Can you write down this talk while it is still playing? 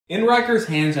In Riker's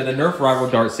hands are the Nerf rival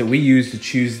darts that we use to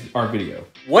choose our video.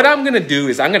 What I'm gonna do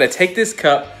is I'm gonna take this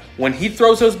cup. When he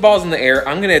throws those balls in the air,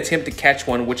 I'm gonna attempt to catch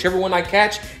one. Whichever one I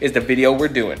catch is the video we're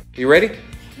doing. You ready?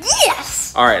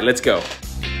 Yes! All right, let's go.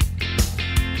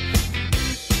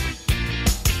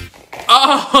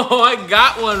 Oh, I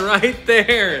got one right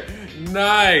there.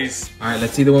 Nice. All right,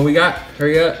 let's see the one we got.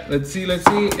 Hurry up, let's see.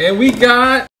 And we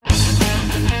got.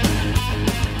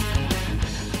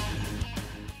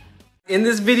 In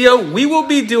this video, we will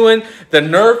be doing the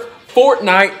Nerf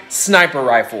Fortnite sniper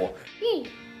rifle.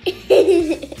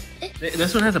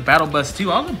 This one has a battle bus too.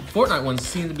 All the Fortnite ones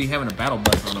seem to be having a battle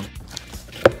bus on them.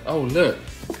 Oh, look.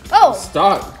 Oh. The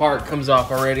stock part comes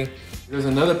off already. There's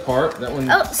another part. That one.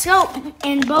 Oh, scope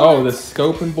and bullets. Oh, the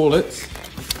scope and bullets.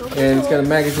 And it's got a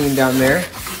magazine down there.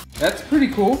 That's pretty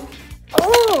cool.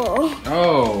 Oh.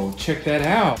 Oh, check that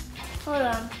out. Hold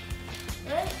on.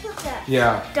 Let's put that.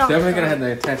 Yeah, definitely gonna have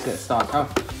to attach that stock.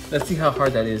 Let's see how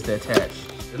hard that is to attach.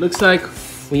 It looks like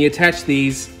when you attach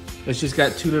these, it's just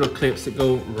got two little clips that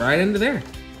go right into there.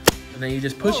 And then you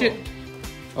just push it.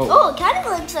 Oh, it kind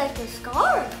of looks like a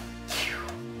scar.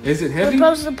 Is it heavy?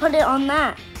 We're supposed to put it on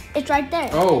that. It's right there.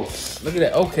 Oh, look at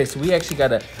that. Okay, so we actually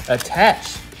gotta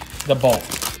attach the bolt.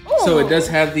 Ooh. So it does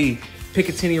have the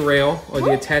Picatinny rail or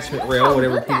the attachment rail,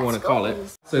 whatever people want to call it.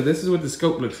 So this is what the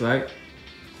scope looks like.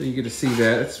 So you get to see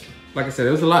that. It's, like I said, it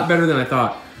was a lot better than I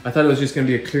thought. I thought it was just gonna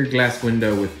be a clear glass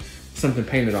window with something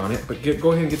painted on it, but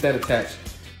go ahead and get that attached.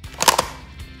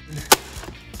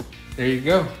 There you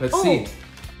go, let's see.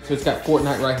 So it's got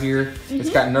Fortnite right here. It's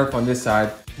got Nerf on this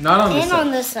side. Not on this side. And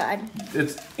on this side.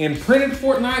 It's imprinted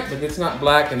Fortnite, but it's not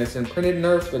black, and it's imprinted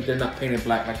Nerf, but they're not painted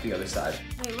black like the other side.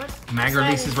 Wait, what? Mag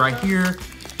release is right here,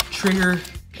 trigger.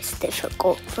 It's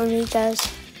difficult for me,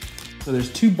 guys. So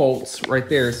there's two bolts right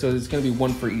there, so there's gonna be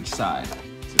one for each side.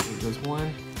 So there goes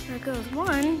one. There goes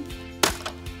one. I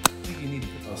think you need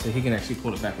to, so he can actually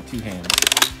pull it back with two hands.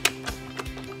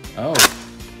 Oh.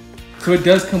 So it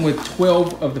does come with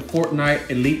 12 of the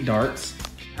Fortnite Elite darts.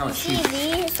 You see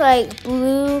these, like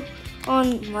blue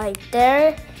on like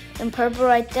there and purple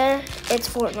right there? It's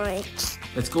Fortnite.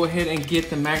 Let's go ahead and get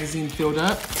the magazine filled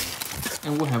up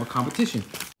and we'll have a competition.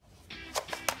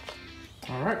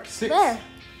 All right, 6. There.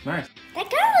 Nice. That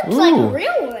kind of looks like a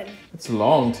real one. It's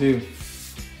long too.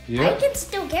 Yeah. I can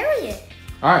still carry it.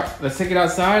 All right, let's take it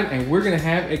outside and we're gonna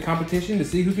have a competition to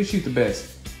see who can shoot the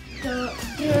best. Don't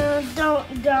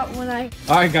when I...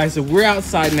 All right, guys, so we're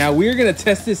outside now. We're gonna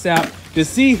test this out to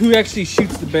see who actually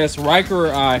shoots the best, Riker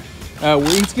or I.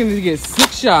 We're each gonna get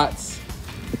 6 shots,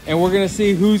 and we're gonna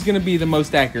see who's gonna be the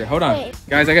most accurate. Hold on, Wait.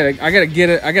 guys. I gotta get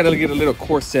a little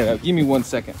course set up. Give me 1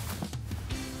 second.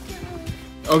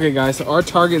 Okay, guys. So our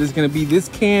target is gonna be this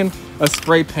can of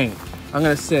spray paint. I'm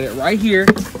gonna set it right here,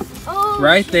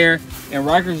 right there, and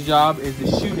Riker's job is to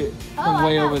shoot it from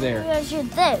way over there. We're gonna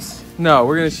shoot this. No,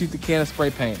 we're gonna shoot the can of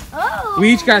spray paint. Oh.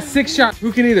 We each got 6 shots.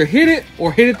 Who can either hit it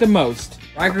or hit it the most?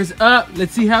 Riker's up.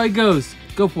 Let's see how he goes.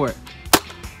 Go for it.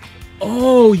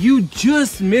 Oh, you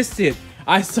just missed it.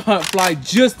 I saw it fly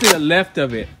just to the left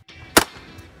of it.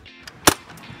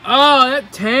 Oh,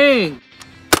 that tank.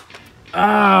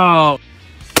 Oh.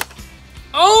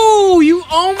 Oh, you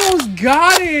almost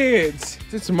got it.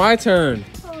 It's my turn.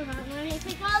 Hold on, let me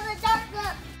pick all the darts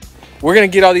up. We're gonna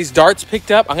get all these darts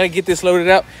picked up. I'm gonna get this loaded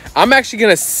up. I'm actually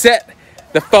gonna set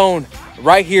the phone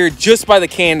right here just by the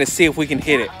can to see if we can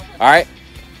hit it. All right?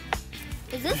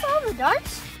 Is this all the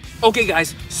darts? Okay,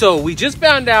 guys. So we just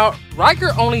found out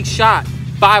Riker only shot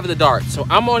 5 of the darts. So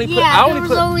I'm only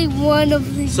only one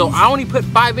of these. So I only put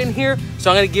 5 in here.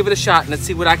 So I'm gonna give it a shot and let's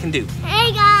see what I can do.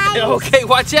 Hey guys. Okay,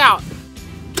 watch out.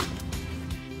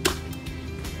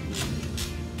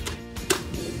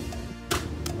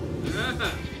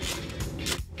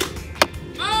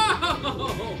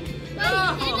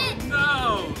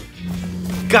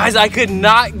 Guys, I could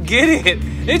not get it.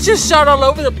 It just shot all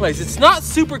over the place. It's not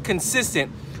super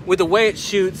consistent with the way it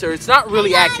shoots, or it's not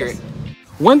really accurate.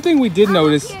 One thing we did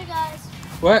notice. Up here, guys.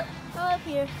 What? Go up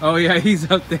here. Oh yeah, he's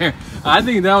up there. I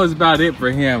think that was about it for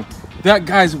him. That,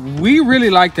 guys, we really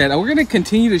like that. We're gonna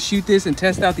continue to shoot this and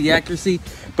test out the accuracy,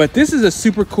 but this is a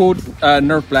super cool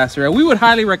Nerf blaster. We would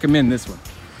highly recommend this one.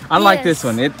 I like this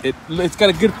one. It's got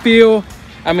a good feel.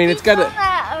 I mean, it's got a...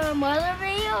 that other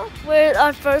video where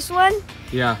our first one?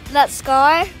 Yeah. That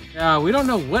scar? Yeah, we don't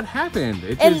know what happened.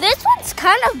 And this one's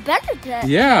kind of better than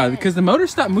yeah, because the motor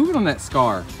stopped moving on that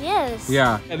scar. Yes.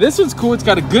 Yeah. And this one's cool. It's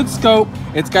got a good scope.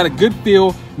 It's got a good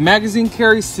feel. Magazine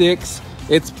carries 6.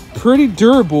 It's pretty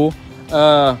durable.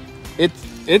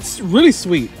 It's really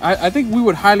sweet. I think we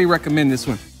would highly recommend this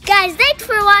one. Guys, thanks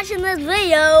for watching this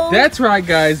video. That's right,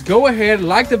 guys. Go ahead,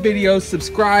 like the video,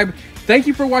 subscribe. thank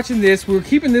you for watching this. We're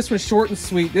keeping this one short and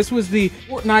sweet. This was the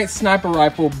Fortnite sniper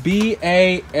rifle, BASR-L,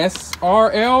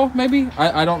 maybe?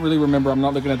 I don't really remember. I'm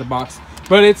not looking at the box.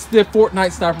 But it's the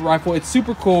Fortnite sniper rifle. It's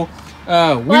super cool.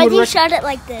 Why do you shot it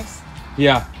like this?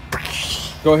 Yeah.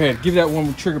 Go ahead. Give that one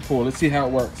with trigger pull. Let's see how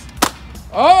it works.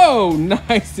 Oh,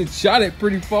 nice. It shot it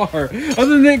pretty far. Other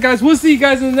than that, guys, we'll see you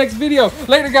guys in the next video.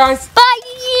 Later, guys. Bye.